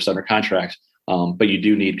 years, because they're under contract. But you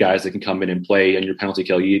do need guys that can come in and play in your penalty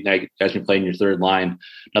kill. You need guys can play in your third line.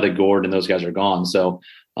 Now that Gord and those guys are gone. So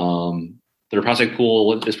their prospect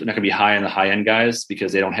pool is not going to be high on the high end guys,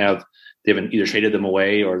 because they haven't either traded them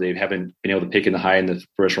away or they haven't been able to pick in the high in the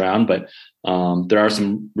first round. But there are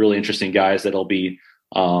some really interesting guys that'll be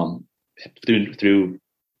through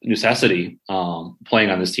necessity playing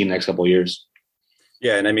on this team the next couple of years.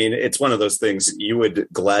 Yeah, and I mean, it's one of those things you would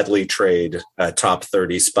gladly trade a top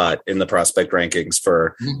 30 spot in the prospect rankings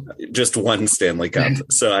for just one Stanley Cup.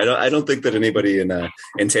 So I don't think that anybody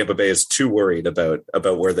in Tampa Bay is too worried about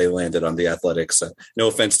where they landed on the Athletics. No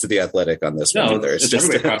offense to the Athletic on this one either. It's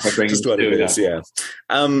just what it is. Yeah.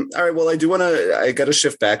 All right. Well, I got to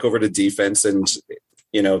shift back over to defense, and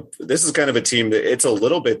this is kind of a team that it's a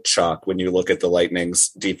little bit chalk when you look at the Lightning's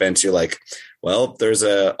defense. You're like, well, there's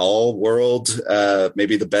a all-world,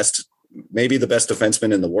 maybe the best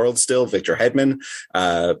defenseman in the world still, Victor Hedman,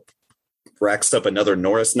 racks up another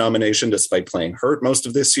Norris nomination despite playing hurt most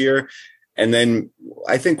of this year. And then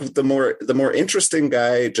I think the more interesting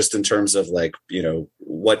guy, just in terms of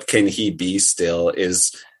what can he be still,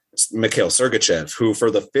 is Mikhail Sergachev, who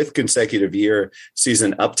for the 5th consecutive year sees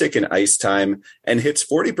an uptick in ice time and hits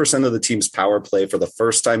 40% of the team's power play for the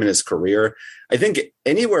first time in his career. I think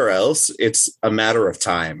anywhere else, it's a matter of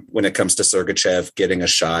time when it comes to Sergachev getting a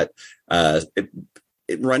shot.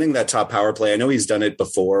 Running that top power play. I know he's done it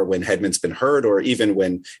before when Hedman's been hurt, or even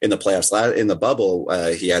when in the playoffs in the bubble,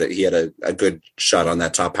 he had a good shot on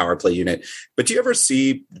that top power play unit. But do you ever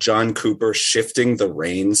see John Cooper shifting the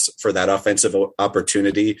reins for that offensive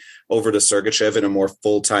opportunity over to Sergachev in a more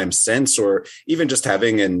full-time sense, or even just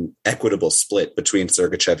having an equitable split between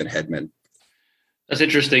Sergachev and Hedman? That's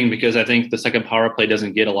interesting, because I think the second power play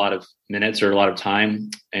doesn't get a lot of minutes or a lot of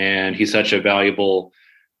time, and he's such a valuable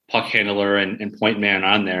puck handler and point man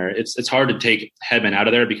on there. It's hard to take Hedman out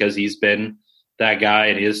of there, because he's been that guy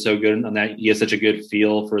and he is so good on that. He has such a good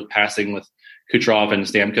feel for passing with Kucherov and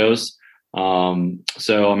Stamkos.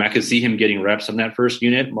 I could see him getting reps on that first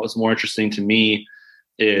unit. What's more interesting to me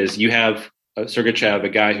is you have Sergachev, a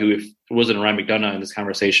guy who, if it wasn't Ryan McDonough in this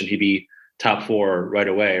conversation, he'd be top 4 right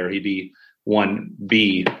away, or he'd be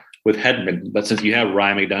 1B with Hedman. But since you have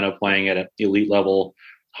Ryan McDonough playing at an elite level,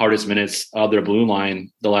 hardest minutes of their blue line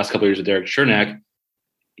the last couple of years with Derek Chernak,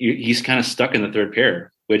 he's kind of stuck in the third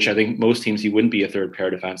pair, which I think most teams he wouldn't be a third pair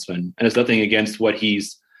defenseman. And it's nothing against what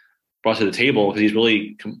he's brought to the table, because he's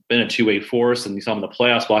really been a two-way force, and you saw him in the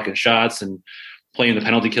playoffs blocking shots and playing the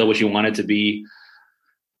penalty kill, which he wanted to be.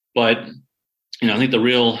 But, I think the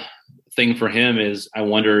real thing for him is, I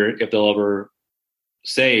wonder if they'll ever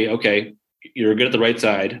say, okay, you're good at the right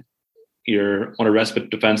side, you're on a respite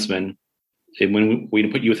defenseman, and when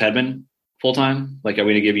we put you with Hedman full time, like, are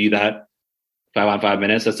we going to give you that 5-on-5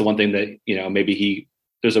 minutes? That's the one thing that, maybe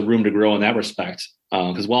there's a room to grow in that respect.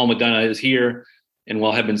 Because while McDonough is here and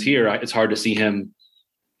while Hedman's here, it's hard to see him,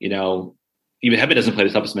 even Hedman doesn't play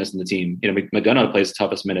the toughest minutes in the team. McDonough plays the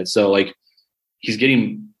toughest minutes. So, like, he's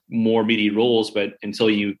getting more meaty roles, but until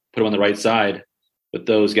you put him on the right side with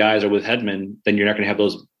those guys or with Hedman, then you're not going to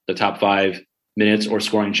have the top 5 minutes or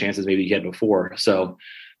scoring chances maybe he had before. So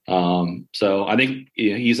I think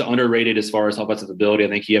he's underrated as far as offensive ability. I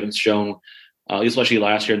think he hasn't shown, especially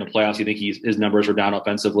last year in the playoffs, I think his numbers were down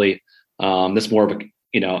offensively. That's more of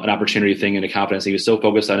an opportunity thing and a confidence. He was so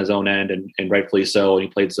focused on his own end, and rightfully so, and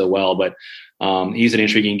he played so well. But he's an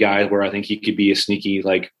intriguing guy where I think he could be a sneaky,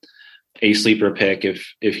 like, a sleeper pick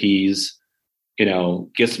if he's,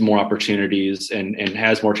 gets more opportunities and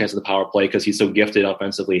has more chance of the power play, because he's so gifted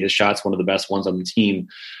offensively. His shot's one of the best ones on the team.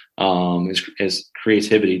 His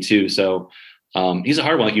creativity too. So he's a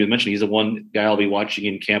hard one. Like you mentioned, he's the one guy I'll be watching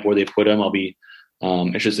in camp where they put him. I'll be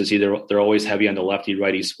interested to see. They're always heavy on the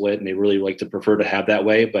lefty-righty split, and they really like to prefer to have that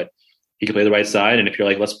way, but he can play the right side. And if you're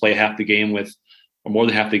like, let's play half the game or more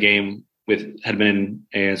than half the game with Hedman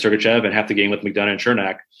and Sergachev and half the game with McDonough and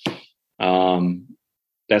Chernak,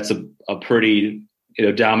 that's a pretty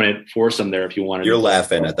dominant foursome there. If you wanted, you're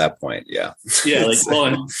laughing at that point, yeah. Like, well,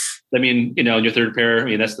 and, in your third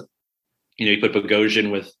pair, that's you put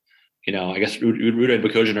Bogosian with, I guess Ruda and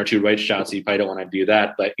Bogosian are two right shots, so you probably don't want to do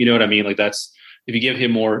that. But you know what I mean? Like, that's, if you give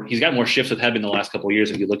him more, he's got more shifts with Hedman the last couple of years.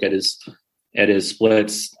 If you look at his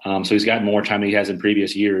splits, so he's got more time than he has in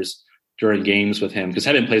previous years during games with him, because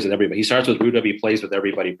Hedman plays with everybody. He starts with Ruda, he plays with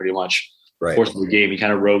everybody pretty much. Right. Course of the game, he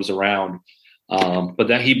kind of roves around. But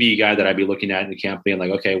that he'd be a guy that I'd be looking at in the camp, being like,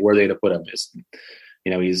 okay, where are they to put him?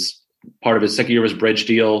 He's part of his second year of his bridge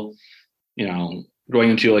deal, going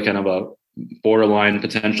into like kind of a borderline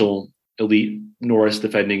potential elite Norris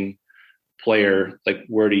defending player. Like,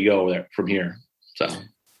 where do you go there from here? So,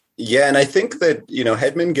 yeah. And I think that,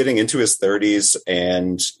 Hedman getting into his 30s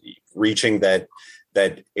and reaching that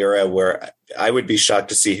era where I would be shocked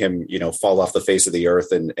to see him, fall off the face of the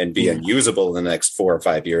earth and be unusable in the next 4 or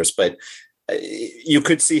 5 years. But you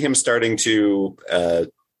could see him starting to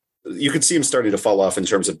fall off in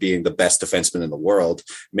terms of being the best defenseman in the world.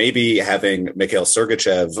 Maybe having Mikhail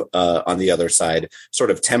Sergachev on the other side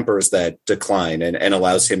sort of tempers that decline and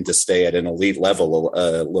allows him to stay at an elite level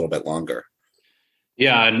a little bit longer.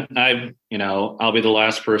 Yeah. And I'll be the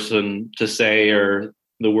last person to say, or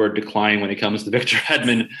the word decline when it comes to Victor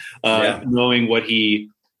Hedman, knowing what he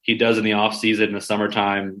does in the off season, in the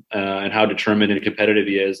summertime, and how determined and competitive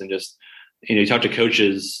he is. And just, you talk to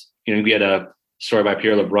coaches, we had a story by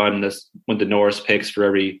Pierre LeBrun, this went to Norris picks for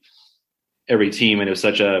every team. And it was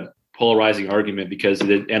such a polarizing argument because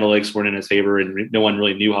the analytics weren't in his favor and no one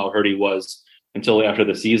really knew how hurt he was until after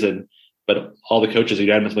the season. But all the coaches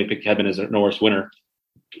unanimously picked Hedman as a Norris winner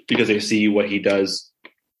because they see what he does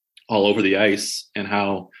all over the ice and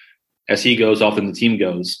how, as he goes, often the team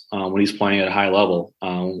goes when he's playing at a high level,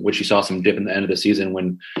 which you saw some dip in the end of the season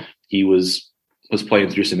when he was playing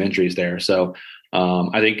through some injuries there. So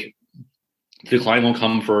I think the decline won't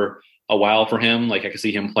come for a while for him. Like, I could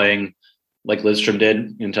see him playing like Lidstrom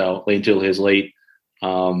did until his late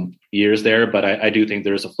years there. But I do think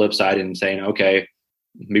there's a flip side in saying, okay,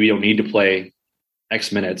 maybe you don't need to play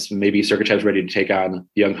X minutes. Maybe Sergachev's ready to take on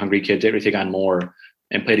the young, hungry kid, to take on more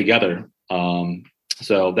and play together.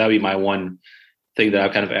 So that would be my one thing that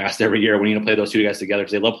I've kind of asked every year. When are you going to play those two guys together?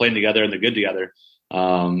 Because they love playing together and they're good together.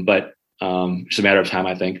 But it's a matter of time,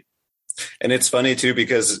 I think. And it's funny too,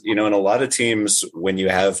 because, in a lot of teams, when you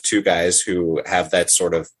have two guys who have that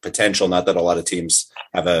sort of potential, not that a lot of teams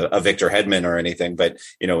have a Victor Hedman or anything, but,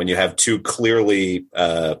 when you have two clearly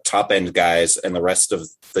top end guys and the rest of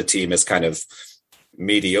the team is kind of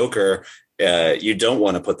mediocre, you don't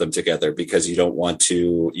want to put them together because you don't want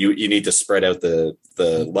to, you need to spread out the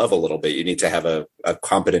love a little bit. You need to have a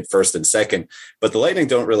competent first and second, but the Lightning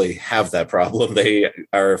don't really have that problem. They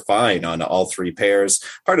are fine on all three pairs.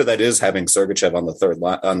 Part of that is having Sergachev on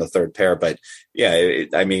the third pair, but yeah,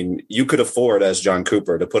 you could afford, as John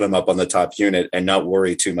Cooper, to put him up on the top unit and not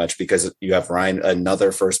worry too much because you have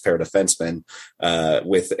another first pair defenseman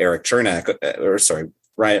with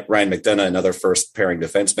Ryan Ryan McDonough, another first pairing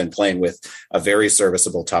defenseman, playing with a very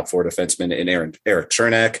serviceable top four defenseman in Eric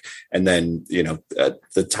Chernak. And then,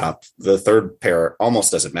 the third pair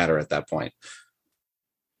almost doesn't matter at that point.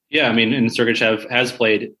 Yeah, I mean, and Sergachev has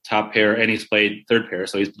played top pair and he's played third pair.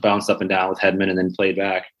 So he's bounced up and down with Hedman and then played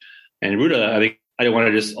back. And Ruda, I think I didn't want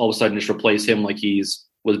to just all of a sudden just replace him like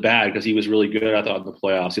was bad, because he was really good, I thought, in the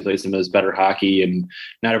playoffs. He plays some of his better hockey, and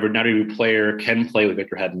not every player can play with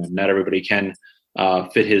Victor Hedman. Not everybody can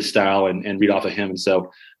fit his style and read off of him. And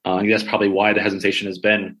so I think that's probably why the hesitation has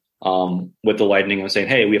been with the Lightning of saying,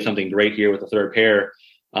 hey, we have something great here with the third pair.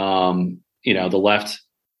 The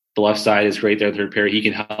left side is great there, third pair. He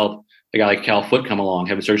can help a guy like Cal Foote come along.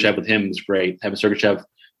 Having Sergachev with him is great. Having Sergachev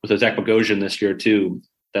with Zach Bogosian this year too,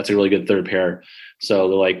 that's a really good third pair. So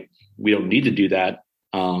they're like, we don't need to do that.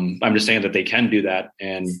 I'm just saying that they can do that.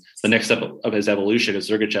 And the next step of his evolution is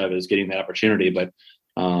Sergachev is getting that opportunity. But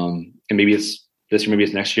and maybe it's this year, maybe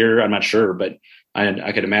it's next year. I'm not sure, but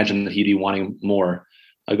I could imagine that he'd be wanting more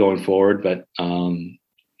going forward. But and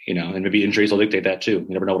maybe injuries will dictate that too. You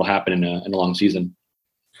never know what'll happen in a long season.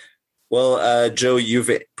 Well, Joe,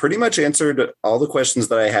 you've pretty much answered all the questions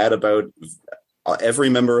that I had about every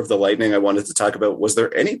member of the Lightning I wanted to talk about. Was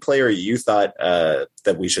there any player you thought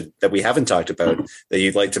that we haven't talked about that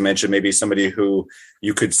you'd like to mention? Maybe somebody who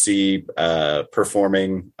you could see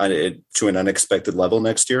performing to an unexpected level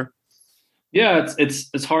next year? Yeah,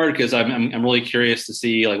 it's hard because I'm really curious to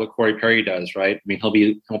see like what Corey Perry does. Right? I mean, he'll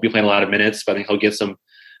be playing a lot of minutes, but I think he'll get some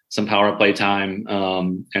power play time.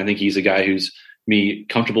 And I think he's a guy who's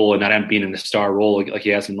comfortable and not being in the star role like he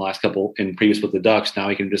has in the last couple and previous with the Ducks. Now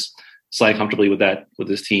he can just slide comfortably with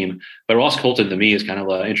this team. But Ross Colton to me is kind of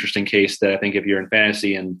an interesting case that I think if you're in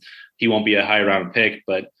fantasy, and he won't be a high round pick,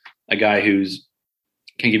 but a guy who's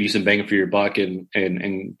can give you some bang for your buck, and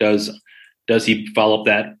does he follow up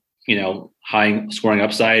that high scoring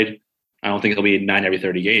upside? I don't think he'll be 9 every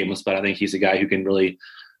 30 games, but I think he's a guy who can really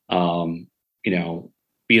be an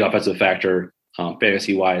offensive factor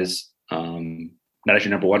fantasy wise. Not as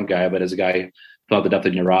your number one guy, but as a guy who have the depth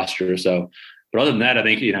in your roster. So. But other than that, I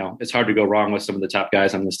think, it's hard to go wrong with some of the top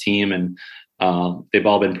guys on this team. And they've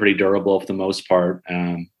all been pretty durable for the most part.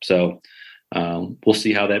 So we'll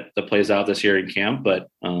see how that plays out this year in camp. But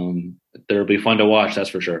it'll be fun to watch, that's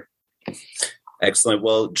for sure. Excellent.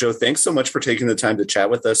 Well, Joe, thanks so much for taking the time to chat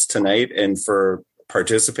with us tonight and for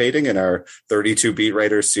participating in our 32 Beat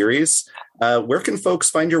Writers series. Where can folks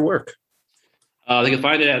find your work? They can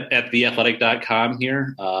find it at theathletic.com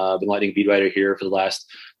here. I've been Lightning beat writer here for the last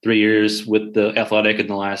 3 years with the Athletic and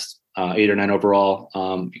the last 8 or 9 overall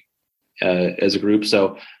as a group.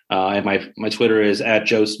 So and my Twitter is at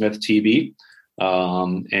JoeSmithTB.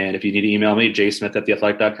 And if you need to email me,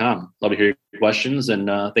 jsmith@theathletic.com. Love to hear your questions, and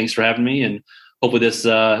thanks for having me. And hopefully this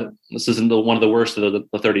isn't one of the worst of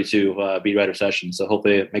the 32 beat writer sessions. So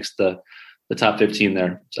hopefully it makes the top 15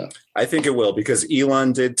 there. So I think it will, because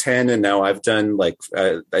Elon did 10 and now I've done I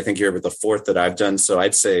think you're the 4th that I've done. So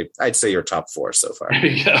I'd say you're top 4 so far. There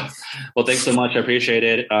you go. Well, thanks so much. I appreciate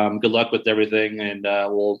it. Good luck with everything, and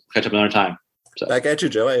we'll catch up another time. So back at you,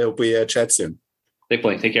 Joe. I hope we chat soon.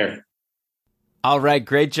 Take care. All right,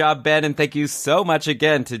 great job, Ben, and thank you so much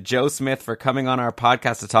again to Joe Smith for coming on our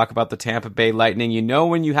podcast to talk about the Tampa Bay Lightning. You know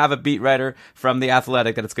when you have a beat writer from The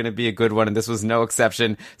Athletic that it's going to be a good one, and this was no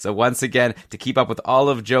exception. So once again, to keep up with all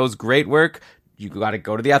of Joe's great work, you got to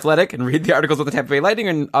go to The Athletic and read the articles with the Tampa Bay Lightning,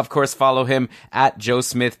 and of course follow him at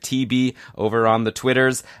JoeSmithTB over on the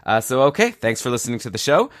Twitters. Okay, thanks for listening to the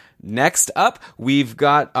show. Next up, we've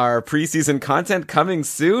got our preseason content coming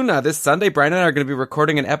soon. This Sunday, Brian and I are going to be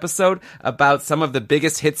recording an episode about some of the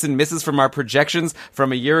biggest hits and misses from our projections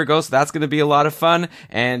from a year ago, so that's going to be a lot of fun.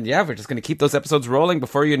 And yeah, we're just going to keep those episodes rolling.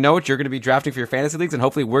 Before you know it, you're going to be drafting for your fantasy leagues, and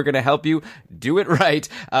hopefully we're going to help you do it right.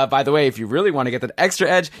 By the way, if you really want to get that extra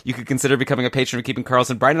edge, you could consider becoming a patron of Keeping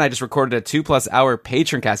Karlsson. Brian and I just recorded a 2+ hour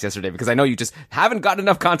patron cast yesterday, because I know you just haven't gotten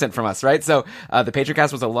enough content from us, right? So the patron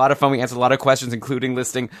cast was a lot of fun. We answered a lot of questions, including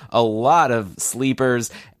listing a lot of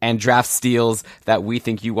sleepers and draft steals that we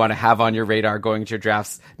think you want to have on your radar going to your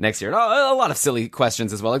drafts next year. And a lot of silly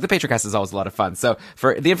questions as well. Like the patron cast is always a lot of fun. So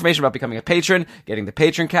for the information about becoming a patron, getting the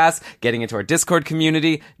patron cast, getting into our Discord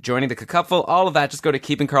community, joining the Cacupful, all of that, just go to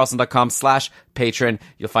keepingkarlsson.com/patron.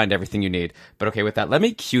 You'll find everything you need. But okay, with that, let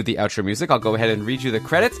me cue the outro music. I'll go ahead and read you the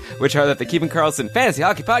credits, which are that the Keeping Karlsson Fantasy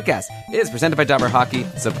Hockey Podcast is presented by Dobber Hockey,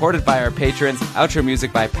 supported by our patrons, outro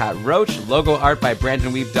music by Pat Roach, logo art by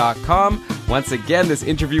BrandonWeave.com. Once again, this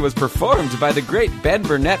interview was performed by the great Ben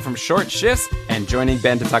Burnett from Short Shifts, and joining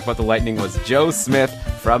Ben to talk about the Lightning was Joe Smith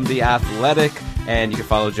from The Athletic. And you can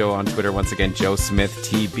follow Joe on Twitter, once again,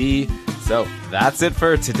 JoeSmithTB. So that's it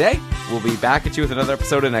for today. We'll be back at you with another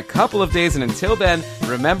episode in a couple of days, and until then,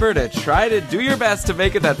 remember to try to do your best to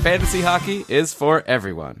make it that fantasy hockey is for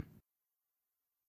everyone.